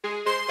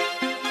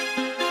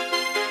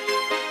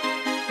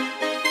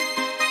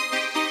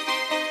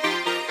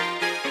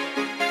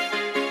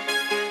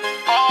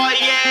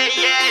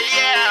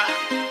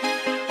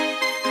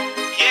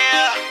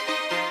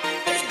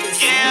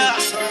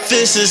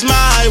This is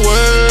my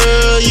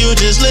world, you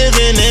just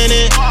living in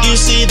it. You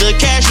see the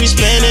cash we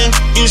spending,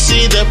 you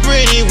see the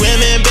pretty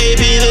women,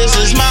 baby, this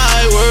is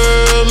my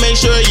world. Make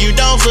sure you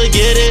don't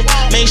forget it,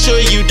 make sure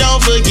you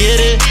don't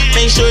forget it,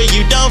 make sure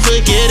you don't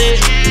forget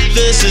it.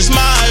 This is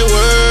my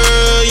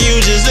world, you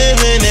just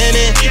living in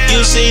it.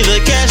 You see the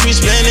cash we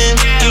spending,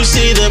 you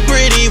see the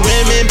pretty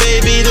women,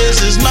 baby,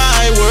 this is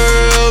my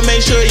world.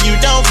 Make sure you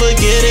don't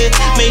forget it,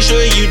 make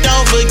sure you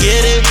don't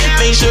forget it,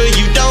 make sure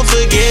you don't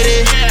forget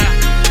it.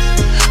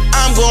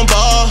 I'm gon'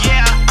 ball,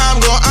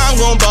 I'm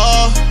gon'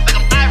 ball.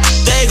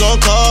 They gon'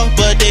 call,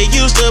 but they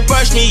used to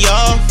brush me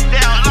off.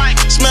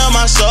 Smell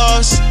my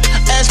sauce,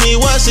 ask me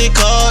what's it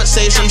called.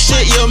 Say some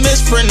shit you'll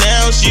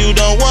mispronounce, you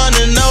don't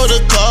wanna know the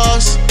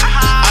cost.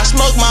 I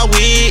smoke my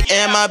weed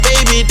and my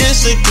baby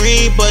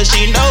disagree, but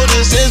she know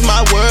this is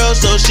my world,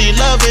 so she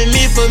loving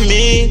me for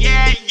me.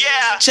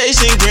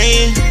 Chasing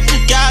green,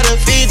 gotta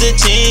feed the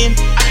team.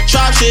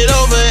 Drop shit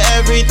over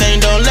everything,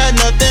 don't let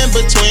nothing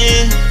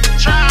between.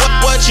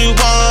 What you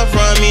want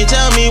from me,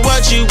 tell me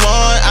what you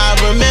want. I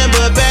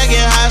remember back in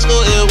high school,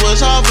 it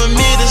was hard for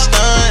me to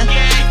stunt.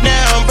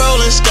 Now I'm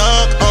rolling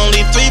skunk,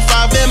 only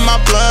 3-5 in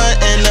my blunt.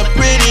 And the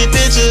pretty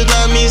bitches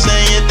love me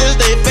saying this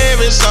they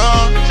favorite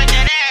song.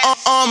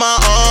 On my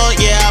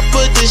own, yeah, I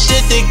put this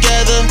shit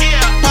together.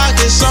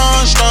 Pockets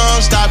on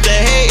strong, stop the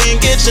hate and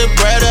get your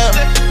bread up.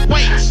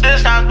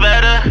 This sounds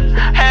better,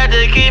 had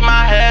to keep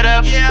my head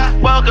up.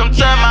 Welcome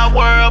to my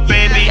world,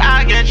 baby,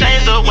 I can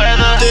change the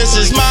weather. This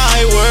is my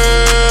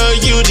world,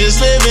 you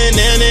just living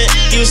in it.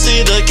 You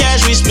see the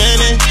cash we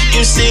spending,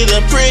 you see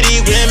the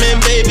pretty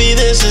women, baby,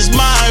 this is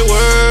my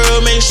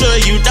world. Make sure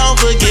you don't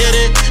forget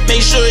it,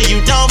 make sure you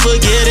don't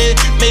forget it,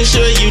 make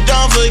sure you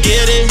don't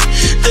forget it.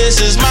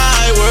 This is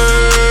my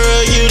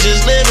world, you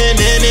just living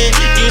in it.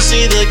 You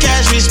see the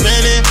cash we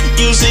spending,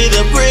 you see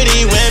the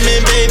pretty women,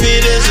 baby,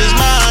 this is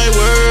my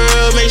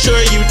world. Make sure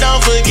you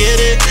don't forget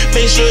it,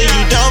 make sure